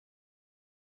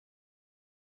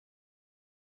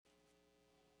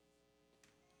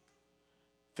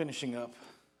finishing up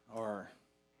our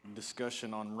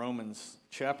discussion on Romans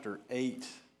chapter 8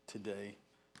 today.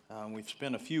 We've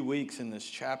spent a few weeks in this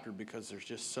chapter because there's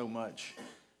just so much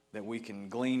that we can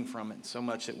glean from it, so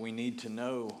much that we need to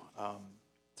know.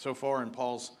 So far in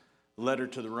Paul's letter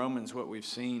to the Romans, what we've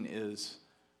seen is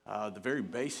the very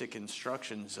basic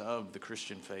instructions of the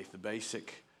Christian faith, the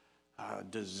basic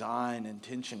design,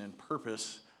 intention, and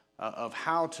purpose of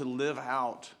how to live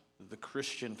out the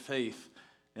Christian faith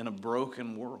in a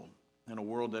broken world, in a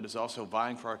world that is also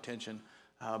vying for our attention.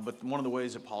 But one of the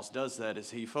ways that Paul does that is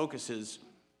he focuses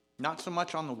not so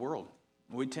much on the world.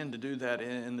 We tend to do that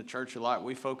in the church a lot.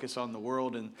 We focus on the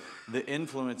world and the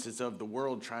influences of the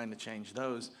world, trying to change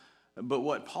those. But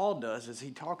what Paul does is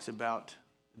he talks about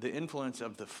the influence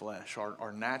of the flesh,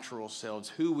 our natural selves,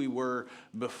 who we were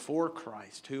before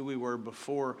Christ, who we were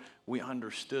before we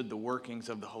understood the workings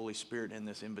of the Holy Spirit in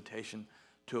this invitation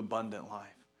to abundant life.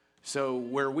 So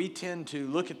where we tend to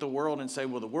look at the world and say,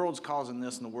 well, the world's causing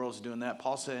this and the world's doing that,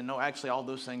 Paul's saying, no, actually all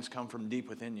those things come from deep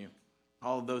within you.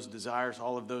 All of those desires,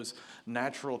 all of those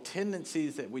natural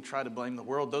tendencies that we try to blame the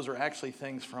world, those are actually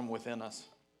things from within us.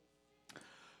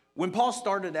 When Paul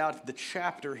started out the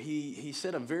chapter, he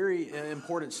said a very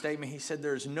important statement. He said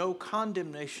there's no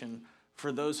condemnation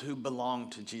for those who belong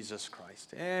to Jesus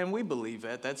Christ. And we believe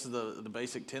that. That's the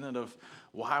basic tenet of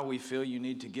why we feel you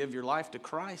need to give your life to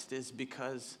Christ, is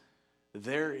because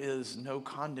there is no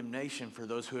condemnation for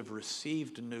those who have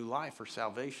received a new life or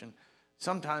salvation.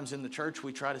 Sometimes in the church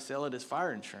we try to sell it as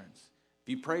fire insurance. If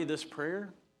you pray this prayer,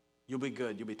 you'll be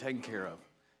good. You'll be taken care of.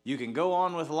 You can go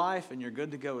on with life and you're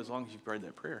good to go as long as you've prayed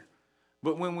that prayer.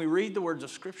 But when we read the words of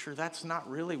Scripture, that's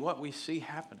not really what we see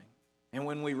happening. And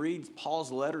when we read Paul's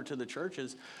letter to the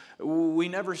churches, we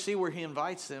never see where he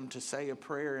invites them to say a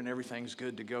prayer and everything's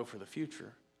good to go for the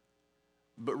future.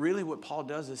 But really what Paul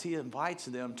does is he invites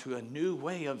them to a new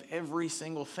way of every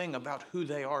single thing about who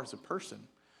they are as a person.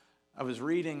 I was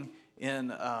reading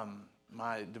in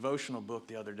my devotional book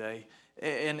the other day,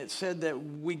 and it said that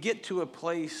we get to a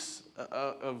place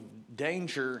of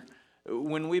danger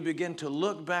when we begin to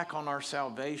look back on our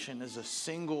salvation as a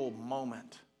single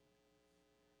moment.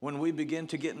 When we begin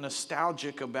to get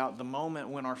nostalgic about the moment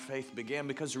when our faith began,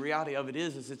 because the reality of it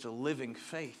is it's a living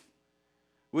faith.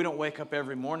 We don't wake up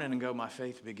every morning and go, my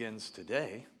faith begins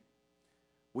today.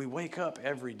 We wake up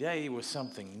every day with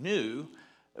something new,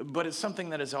 but it's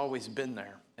something that has always been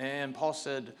there. And Paul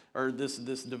said, or this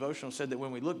devotional said, that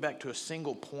when we look back to a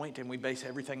single point and we base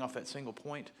everything off that single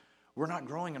point, we're not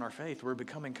growing in our faith. We're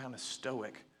becoming kind of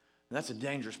stoic. And that's a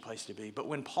dangerous place to be. But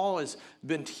when Paul has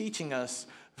been teaching us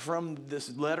from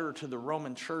this letter to the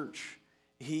Roman church,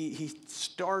 he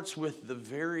starts with the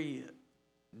very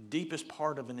deepest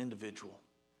part of an individual.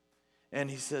 And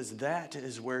he says that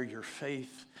is where your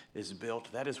faith is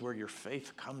built. That is where your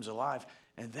faith comes alive.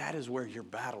 And that is where your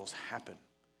battles happen.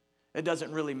 It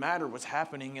doesn't really matter what's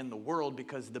happening in the world,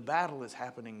 because the battle is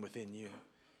happening within you.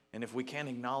 And if we can't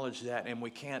acknowledge that and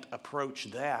we can't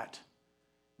approach that,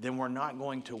 then we're not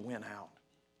going to win out.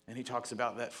 And he talks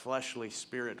about that fleshly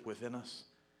spirit within us.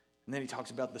 And then he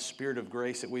talks about the spirit of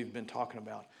grace that we've been talking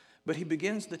about. But he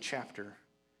begins the chapter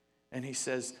and he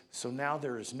says, so now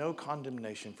there is no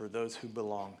condemnation for those who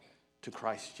belong to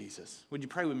Christ Jesus. Would you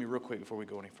pray with me real quick before we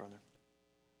go any further?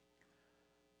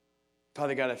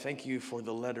 Father God, I thank you for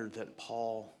the letter that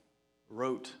Paul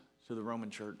wrote to the Roman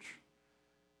church,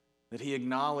 that he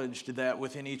acknowledged that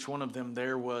within each one of them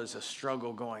there was a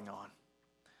struggle going on,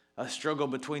 a struggle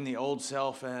between the old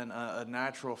self and a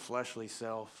natural fleshly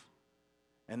self,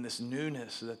 and this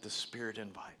newness that the Spirit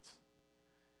invites.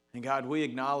 And God, we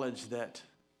acknowledge that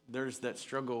there's that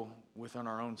struggle within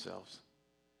our own selves,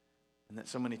 and that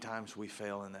so many times we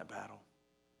fail in that battle.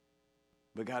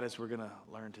 But God, as we're going to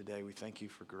learn today, we thank you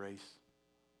for grace.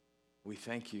 We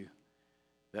thank you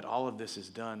that all of this is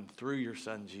done through your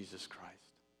Son, Jesus Christ.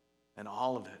 And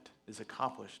all of it is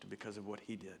accomplished because of what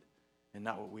he did and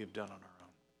not what we have done on our own.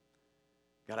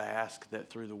 God, I ask that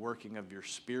through the working of your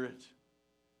Spirit,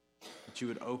 that you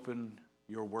would open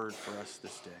your word for us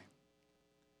this day.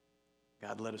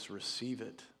 God, let us receive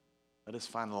it. Let us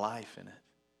find life in it.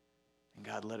 And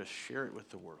God, let us share it with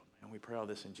the world. And we pray all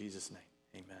this in Jesus'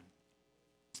 name. Amen.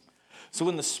 So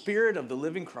when the Spirit of the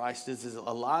living Christ is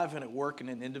alive and at work in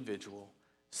an individual,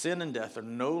 sin and death are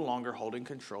no longer holding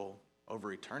control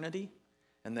over eternity,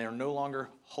 and they are no longer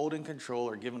holding control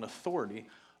or given authority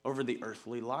over the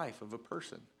earthly life of a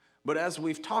person. But as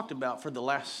we've talked about for the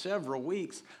last several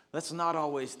weeks, that's not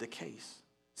always the case.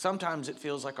 Sometimes it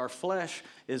feels like our flesh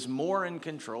is more in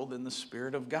control than the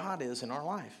Spirit of God is in our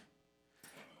life.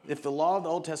 if the law of the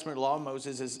Old Testament, law of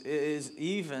Moses, is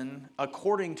even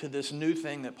according to this new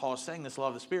thing that Paul is saying, this law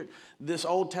of the Spirit, this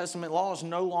Old Testament law is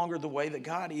no longer the way that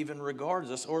God even regards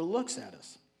us or looks at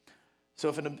us. So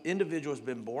if an individual has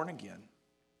been born again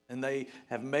and they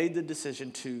have made the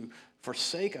decision to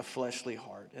forsake a fleshly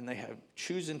heart and they have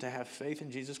chosen to have faith in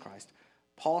Jesus Christ,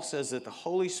 Paul says that the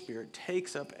Holy Spirit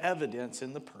takes up evidence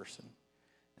in the person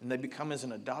and they become as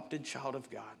an adopted child of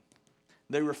God.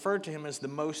 They refer to him as the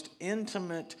most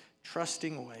intimate,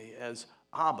 trusting way as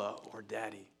Abba or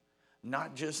Daddy.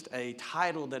 Not just a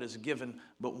title that is given,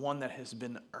 but one that has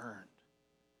been earned.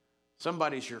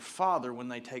 Somebody's your father when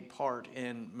they take part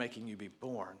in making you be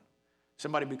born.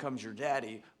 Somebody becomes your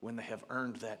daddy when they have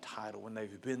earned that title, when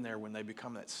they've been there, when they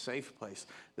become that safe place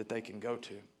that they can go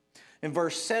to. In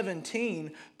verse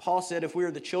 17, Paul said, if we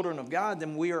are the children of God,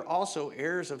 then we are also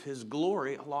heirs of his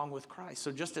glory along with Christ.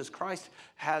 So just as Christ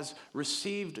has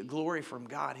received glory from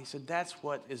God, he said that's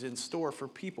what is in store for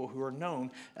people who are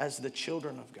known as the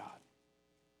children of God.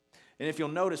 And if you'll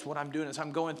notice, what I'm doing is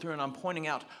I'm going through and I'm pointing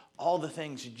out all the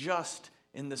things just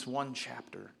in this one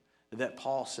chapter that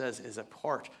Paul says is a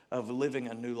part of living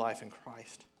a new life in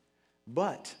Christ.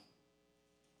 But,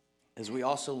 as we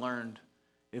also learned,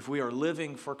 if we are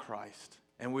living for Christ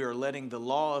and we are letting the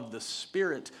law of the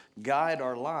Spirit guide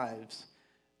our lives,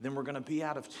 then we're going to be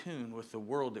out of tune with the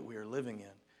world that we are living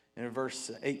in. And in verse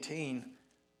 17,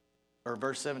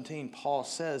 Paul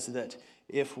says that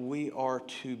if we are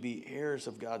to be heirs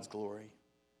of God's glory,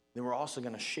 then we're also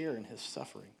going to share in his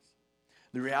sufferings.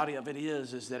 The reality of it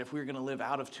is that if we're going to live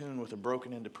out of tune with a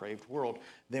broken and depraved world,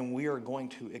 then we are going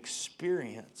to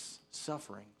experience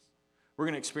sufferings. We're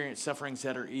going to experience sufferings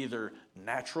that are either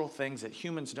natural, things that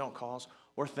humans don't cause,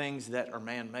 or things that are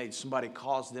man-made. Somebody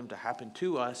caused them to happen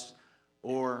to us,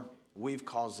 or we've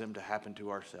caused them to happen to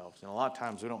ourselves. And a lot of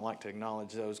times we don't like to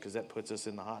acknowledge those because that puts us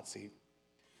in the hot seat.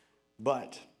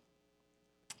 But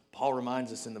Paul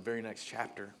reminds us in the very next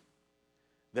chapter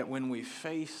that when we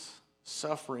face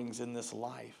sufferings in this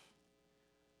life,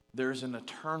 there's an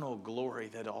eternal glory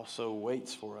that also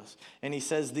waits for us. And he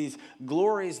says these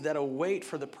glories that await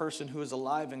for the person who is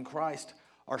alive in Christ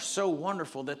are so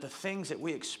wonderful that the things that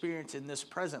we experience in this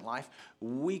present life,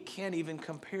 we can't even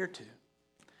compare to.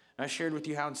 And I shared with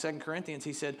you how in 2 Corinthians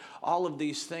he said all of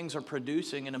these things are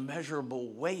producing an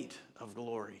immeasurable weight of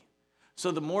glory.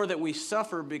 So the more that we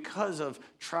suffer because of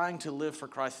trying to live for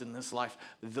Christ in this life,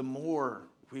 the more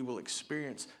we will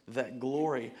experience that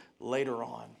glory later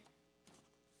on.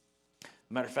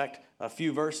 Matter of fact, a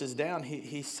few verses down,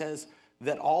 he says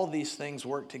that all these things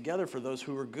work together for those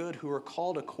who are good, who are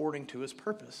called according to his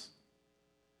purpose.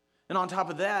 And on top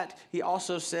of that, he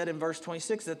also said in verse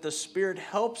 26 that the Spirit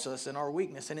helps us in our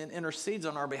weakness and it intercedes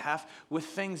on our behalf with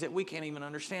things that we can't even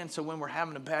understand. So when we're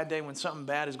having a bad day, when something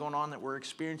bad is going on that we're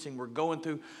experiencing, we're going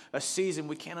through a season,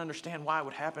 we can't understand why it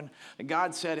would happen.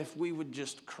 God said if we would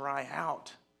just cry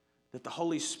out, that the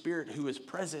Holy Spirit who is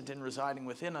present and residing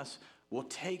within us will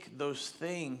take those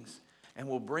things and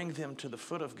will bring them to the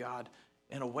foot of God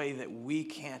in a way that we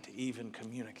can't even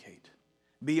communicate.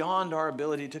 Beyond our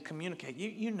ability to communicate.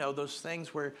 You know those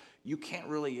things where you can't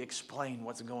really explain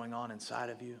what's going on inside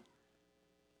of you.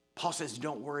 Paul says,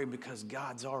 don't worry because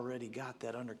God's already got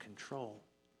that under control.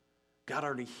 God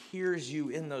already hears you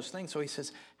in those things. So he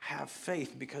says, have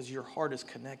faith because your heart is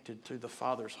connected to the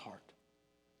Father's heart.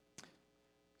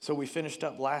 So we finished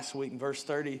up last week in verse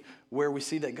 30 where we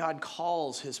see that God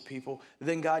calls his people.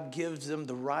 Then God gives them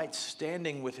the right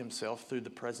standing with himself through the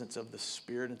presence of the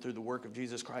Spirit and through the work of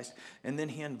Jesus Christ. And then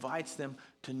he invites them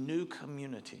to new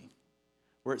community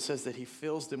where it says that he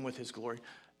fills them with his glory.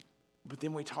 But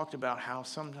then we talked about how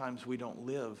sometimes we don't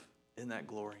live in that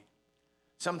glory.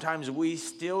 Sometimes we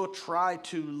still try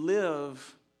to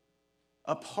live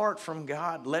apart from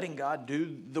God, letting God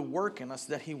do the work in us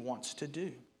that he wants to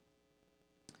do.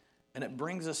 And it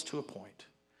brings us to a point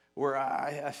where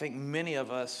I think many of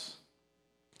us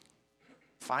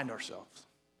find ourselves.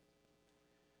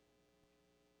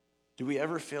 Do we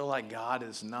ever feel like God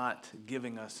is not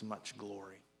giving us much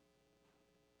glory?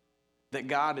 That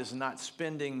God is not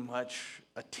spending much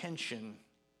attention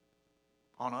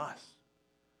on us?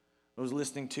 I was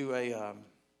listening to a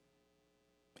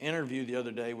interview the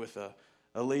other day with a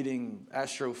leading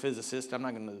astrophysicist. I'm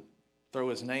not going to throw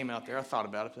his name out there. I thought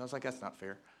about it, but I was like, that's not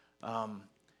fair.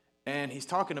 And he's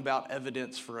talking about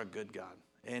evidence for a good God.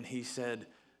 And he said,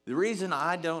 the reason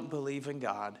I don't believe in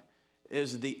God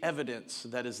is the evidence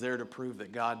that is there to prove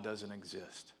that God doesn't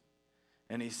exist.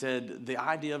 And he said, the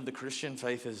idea of the Christian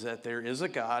faith is that there is a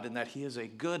God and that he is a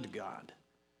good God.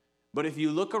 But if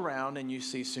you look around and you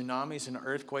see tsunamis and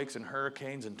earthquakes and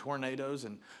hurricanes and tornadoes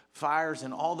and fires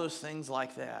and all those things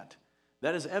like that,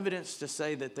 that is evidence to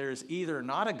say that there is either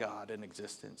not a God in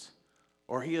existence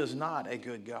or he is not a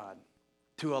good God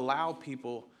to allow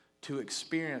people to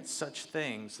experience such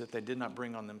things that they did not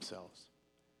bring on themselves.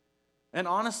 And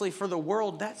honestly, for the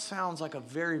world, that sounds like a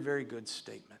very, very good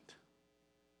statement.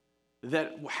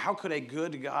 That how could a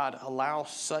good God allow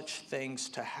such things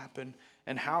to happen?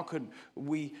 And how could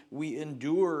we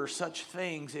endure such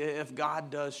things if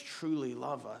God does truly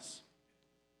love us?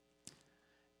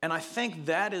 And I think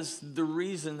that is the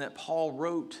reason that Paul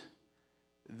wrote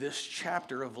this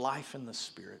chapter of life in the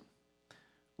Spirit.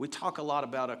 We talk a lot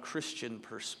about a Christian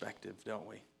perspective, don't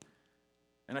we?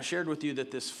 And I shared with you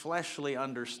that this fleshly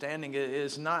understanding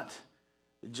is not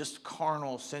just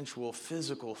carnal, sensual,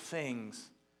 physical things,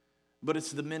 but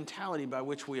it's the mentality by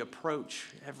which we approach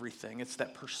everything. It's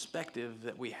that perspective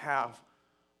that we have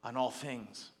on all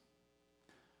things.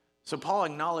 So Paul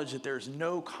acknowledged that there's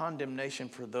no condemnation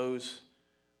for those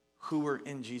who are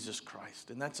in Jesus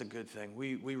Christ. And that's a good thing.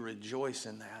 We rejoice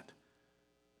in that.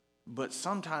 But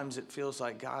sometimes it feels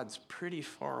like God's pretty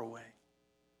far away.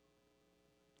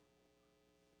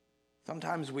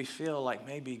 Sometimes we feel like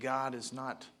maybe God is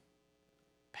not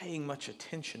paying much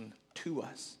attention to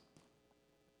us.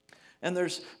 And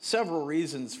there's several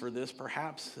reasons for this.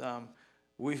 Perhaps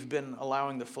we've been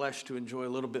allowing the flesh to enjoy a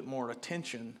little bit more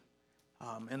attention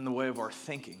in the way of our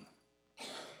thinking.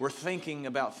 We're thinking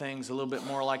about things a little bit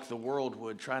more like the world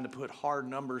would, trying to put hard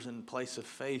numbers in place of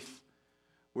faith.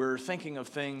 We're thinking of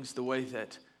things the way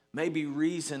that maybe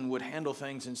reason would handle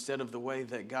things instead of the way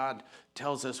that God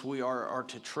tells us we are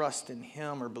to trust in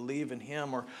Him or believe in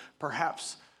Him. Or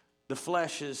perhaps the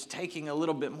flesh is taking a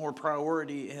little bit more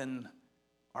priority in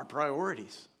our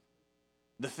priorities.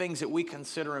 The things that we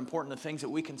consider important, the things that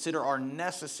we consider are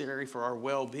necessary for our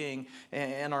well-being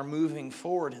and our moving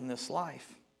forward in this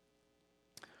life.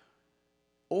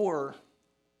 Or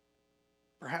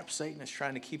perhaps Satan is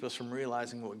trying to keep us from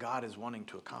realizing what God is wanting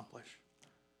to accomplish.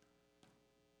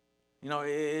 You know,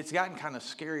 it's gotten kind of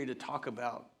scary to talk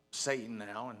about Satan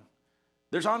now. And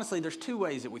there's two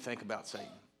ways that we think about Satan.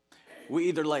 We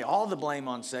either lay all the blame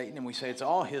on Satan and we say it's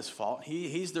all his fault.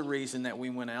 He's the reason that we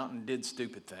went out and did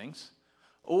stupid things.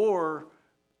 Or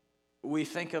we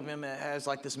think of him as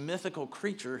like this mythical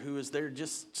creature who is there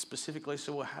just specifically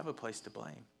so we'll have a place to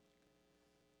blame.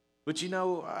 But you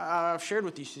know, I've shared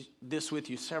this with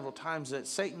you several times, that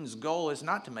Satan's goal is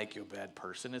not to make you a bad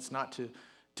person. It's not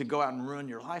to go out and ruin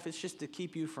your life. It's just to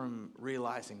keep you from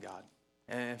realizing God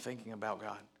and thinking about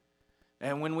God.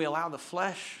 And when we allow the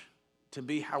flesh to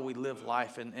be how we live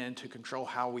life and to control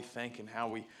how we think and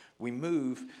how we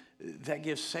move, that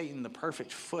gives Satan the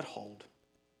perfect foothold.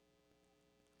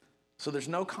 So there's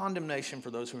no condemnation for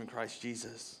those who are in Christ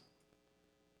Jesus.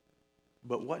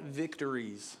 But what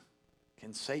victories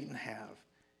can Satan have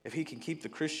if he can keep the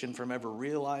Christian from ever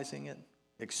realizing it,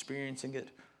 experiencing it,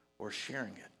 or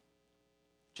sharing it?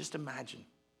 Just imagine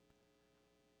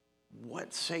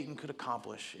what Satan could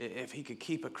accomplish if he could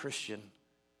keep a Christian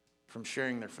from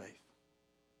sharing their faith.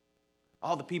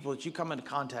 All the people that you come into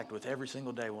contact with every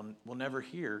single day will never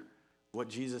hear what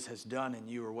Jesus has done in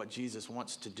you or what Jesus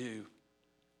wants to do.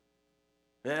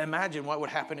 Imagine what would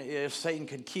happen if Satan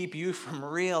could keep you from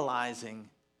realizing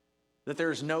that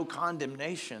there is no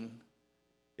condemnation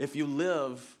if you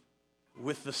live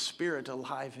with the Spirit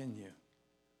alive in you.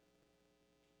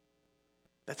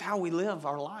 That's how we live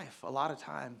our life a lot of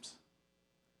times.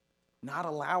 Not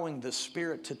allowing the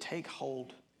Spirit to take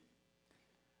hold.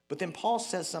 But then Paul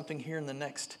says something here in the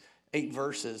next 8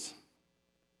 verses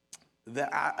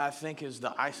that I think is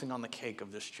the icing on the cake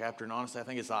of this chapter. And honestly, I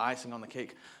think it's the icing on the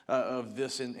cake of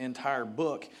this entire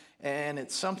book. And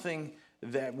it's something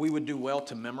that we would do well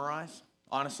to memorize.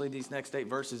 Honestly, these next 8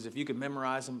 verses, if you could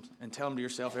memorize them and tell them to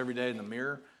yourself every day in the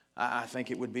mirror, I think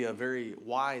it would be a very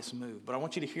wise move. But I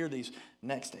want you to hear these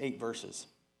next 8 verses.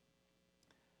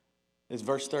 It's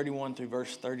verse 31 through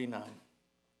verse 39.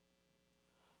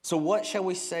 So what shall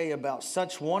we say about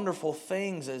such wonderful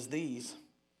things as these?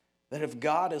 That if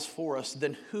God is for us,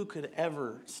 then who could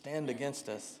ever stand against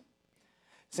us?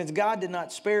 Since God did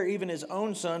not spare even His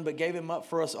own Son, but gave Him up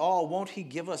for us all, won't He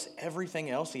give us everything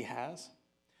else He has?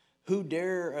 Who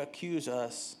dare accuse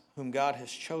us whom God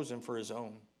has chosen for His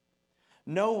own?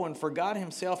 No one, for God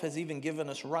Himself has even given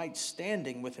us right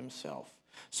standing with Himself.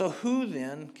 So who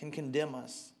then can condemn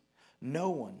us? No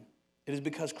one. It is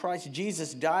because Christ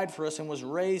Jesus died for us and was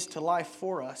raised to life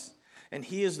for us. And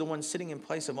He is the one sitting in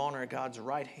place of honor at God's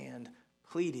right hand,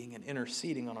 pleading and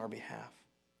interceding on our behalf.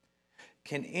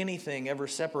 Can anything ever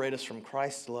separate us from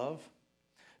Christ's love?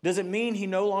 Does it mean He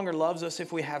no longer loves us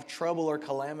if we have trouble or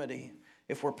calamity?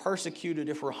 If we're persecuted,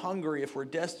 if we're hungry, if we're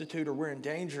destitute, or we're in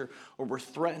danger, or we're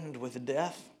threatened with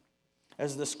death?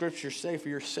 as the scriptures say, for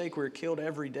your sake we are killed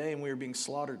every day and we are being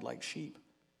slaughtered like sheep.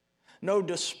 No,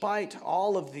 despite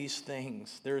all of these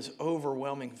things, there is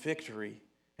overwhelming victory,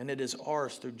 and it is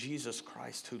ours through Jesus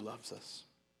Christ who loves us.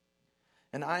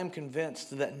 And I am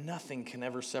convinced that nothing can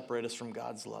ever separate us from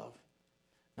God's love.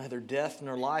 Neither death,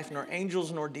 nor life, nor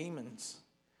angels, nor demons,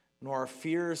 nor our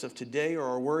fears of today or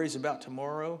our worries about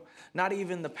tomorrow. Not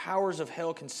even the powers of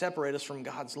hell can separate us from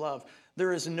God's love.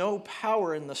 There is no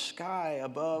power in the sky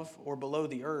above or below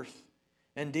the earth.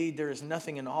 Indeed, there is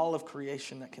nothing in all of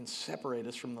creation that can separate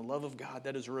us from the love of God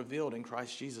that is revealed in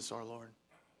Christ Jesus our Lord.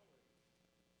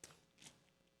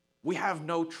 We have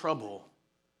no trouble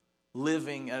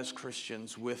living as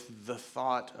Christians with the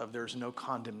thought of there's no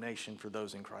condemnation for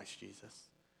those in Christ Jesus.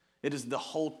 It is the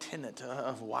whole tenet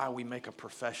of why we make a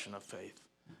profession of faith.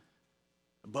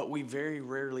 But we very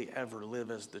rarely ever live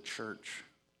as the church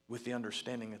with the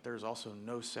understanding that there's also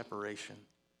no separation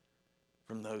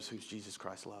from those who Jesus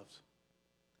Christ loves.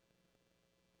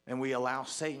 And we allow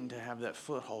Satan to have that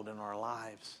foothold in our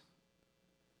lives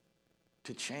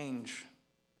to change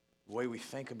the way we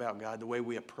think about God, the way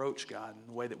we approach God, and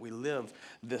the way that we live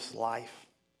this life.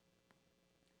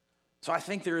 So I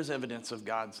think there is evidence of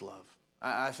God's love.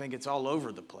 I think it's all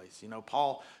over the place. You know,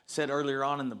 Paul said earlier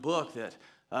on in the book that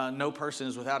no person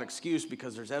is without excuse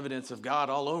because there's evidence of God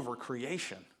all over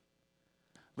creation.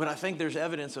 But I think there's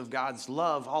evidence of God's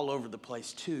love all over the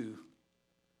place too.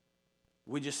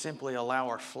 We just simply allow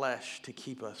our flesh to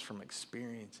keep us from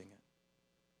experiencing it.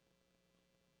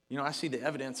 You know, I see the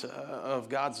evidence of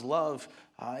God's love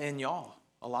in y'all.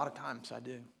 A lot of times I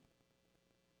do.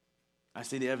 I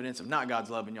see the evidence of not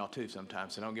God's love in y'all too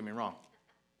sometimes, so don't get me wrong.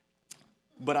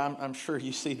 But I'm sure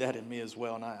you see that in me as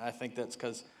well, and I think that's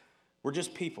because we're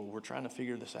just people. We're trying to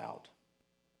figure this out.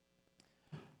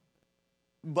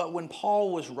 But when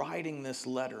Paul was writing this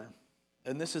letter,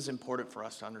 and this is important for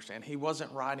us to understand, he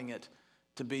wasn't writing it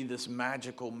to be this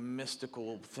magical,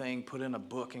 mystical thing put in a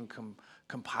book and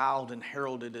compiled and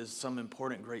heralded as some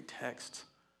important great text.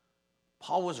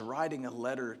 Paul was writing a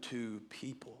letter to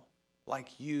people like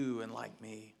you and like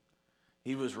me.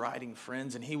 He was writing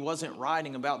friends, and he wasn't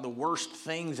writing about the worst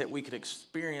things that we could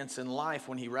experience in life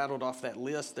when he rattled off that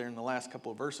list there in the last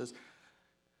couple of verses.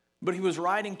 But he was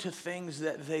writing to things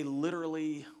that they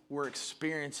literally were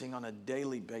experiencing on a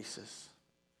daily basis.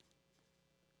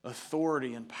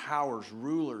 Authority and powers,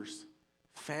 rulers,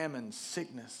 famine,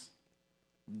 sickness,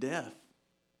 death,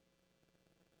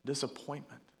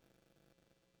 disappointment.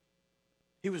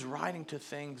 He was writing to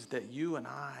things that you and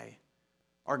I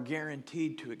are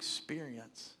guaranteed to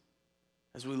experience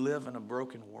as we live in a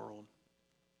broken world.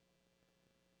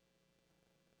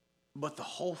 But the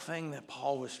whole thing that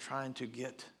Paul was trying to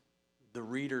get the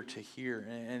reader to hear,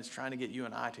 and is trying to get you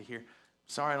and I to hear,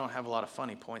 sorry I don't have a lot of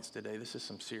funny points today. This is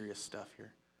some serious stuff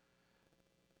here.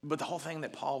 But the whole thing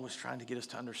that Paul was trying to get us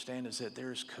to understand is that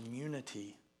there's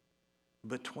community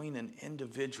between an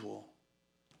individual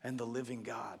and the living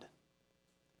God.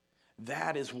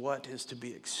 That is what is to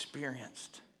be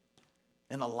experienced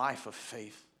in a life of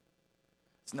faith.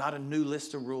 It's not a new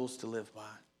list of rules to live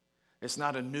by. It's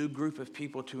not a new group of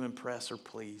people to impress or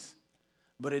please.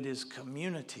 But it is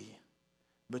community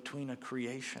between a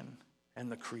creation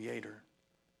and the Creator.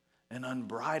 An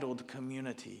unbridled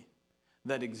community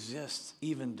that exists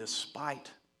even despite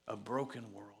a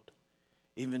broken world,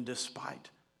 even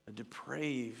despite a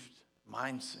depraved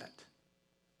mindset.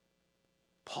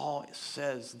 Paul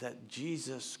says that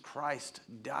Jesus Christ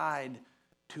died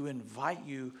to invite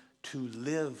you to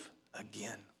live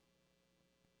again.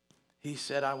 He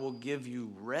said, I will give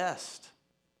you rest,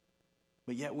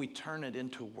 but yet we turn it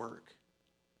into work.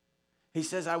 He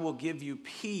says, I will give you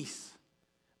peace,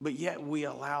 but yet we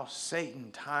allow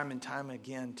Satan time and time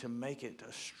again to make it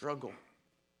a struggle.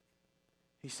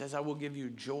 He says, I will give you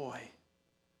joy,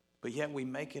 but yet we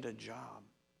make it a job.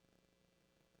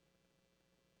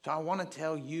 So I want to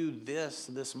tell you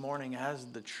this morning as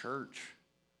the church,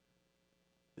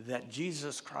 that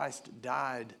Jesus Christ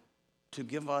died to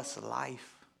give us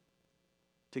life,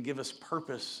 to give us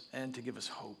purpose, and to give us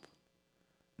hope.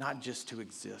 Not just to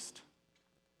exist,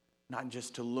 not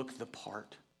just to look the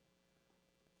part,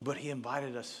 but he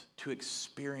invited us to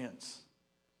experience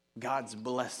God's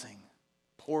blessing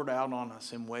poured out on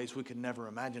us in ways we could never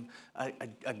imagine,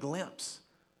 a glimpse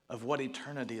of what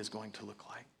eternity is going to look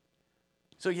like.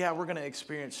 So yeah, we're going to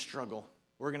experience struggle.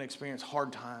 We're going to experience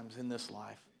hard times in this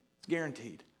life. It's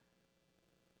guaranteed.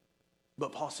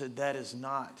 But Paul said that is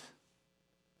not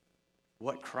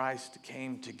what Christ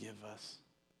came to give us.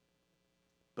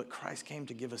 But Christ came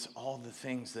to give us all the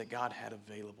things that God had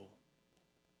available.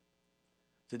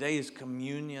 Today is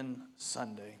Communion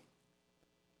Sunday.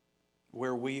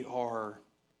 where we are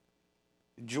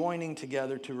joining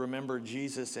together to remember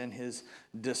Jesus and his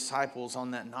disciples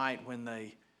on that night when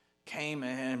they came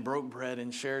and broke bread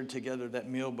and shared together that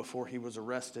meal before he was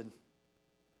arrested.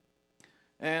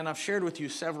 And I've shared with you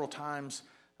several times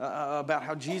about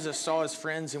how Jesus saw his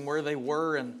friends and where they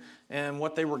were and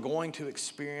what they were going to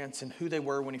experience and who they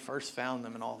were when he first found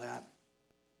them and all that.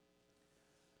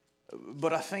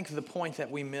 But I think the point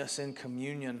that we miss in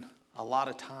communion a lot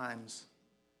of times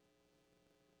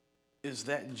is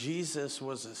that Jesus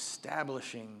was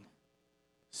establishing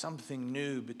something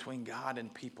new between God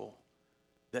and people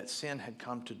that sin had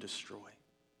come to destroy,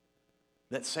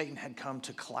 that Satan had come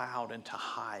to cloud and to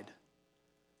hide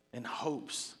in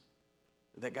hopes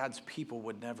that God's people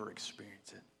would never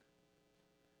experience it.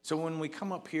 So when we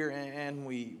come up here and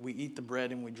we eat the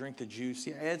bread and we drink the juice,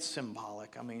 yeah, it's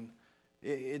symbolic. I mean,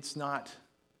 it's not,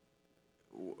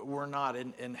 we're not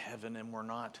in heaven and we're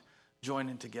not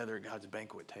joining together at God's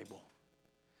banquet table.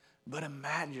 But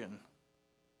imagine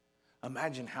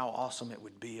how awesome it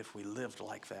would be if we lived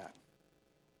like that.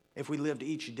 If we lived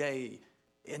each day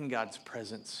in God's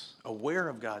presence, aware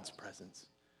of God's presence.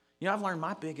 You know, I've learned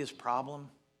my biggest problem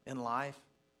in life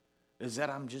is that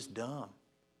I'm just dumb.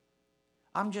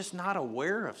 I'm just not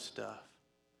aware of stuff.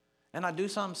 And I do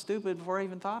something stupid before I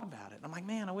even thought about it. And I'm like,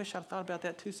 man, I wish I'd thought about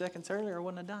that 2 seconds earlier. I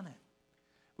wouldn't have done it.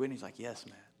 Whitney's like, yes,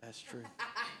 Matt, that's true.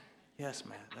 Yes,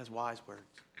 Matt, that's wise words.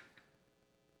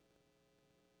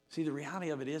 See, the reality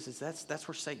of it is that's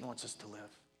where Satan wants us to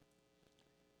live.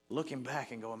 Looking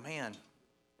back and going, man,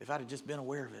 if I'd have just been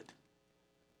aware of it.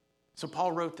 So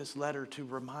Paul wrote this letter to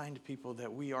remind people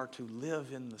that we are to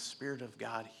live in the Spirit of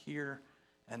God here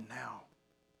and now.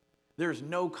 There's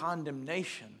no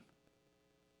condemnation,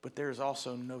 but there's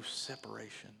also no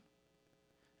separation.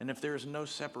 And if there's no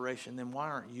separation, then why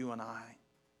aren't you and I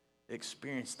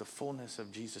experience the fullness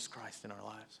of Jesus Christ in our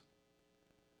lives?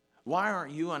 Why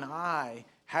aren't you and I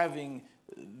having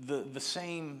the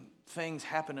same things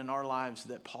happen in our lives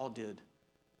that Paul did?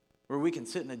 Where we can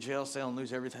sit in a jail cell and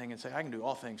lose everything and say, I can do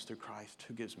all things through Christ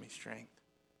who gives me strength.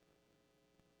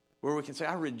 Where we can say,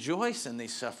 I rejoice in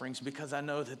these sufferings because I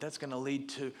know that that's going to lead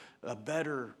to a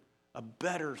better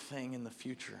thing in the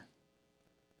future.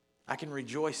 I can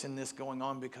rejoice in this going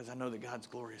on because I know that God's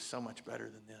glory is so much better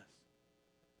than this.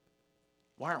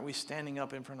 Why aren't we standing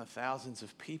up in front of thousands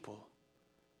of people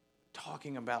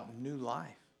talking about new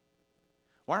life?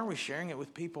 Why aren't we sharing it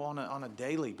with people on a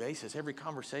daily basis? Every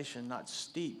conversation not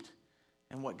steeped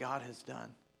in what God has done.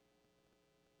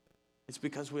 It's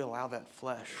because we allow that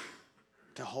flesh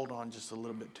to hold on just a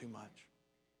little bit too much.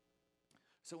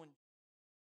 So when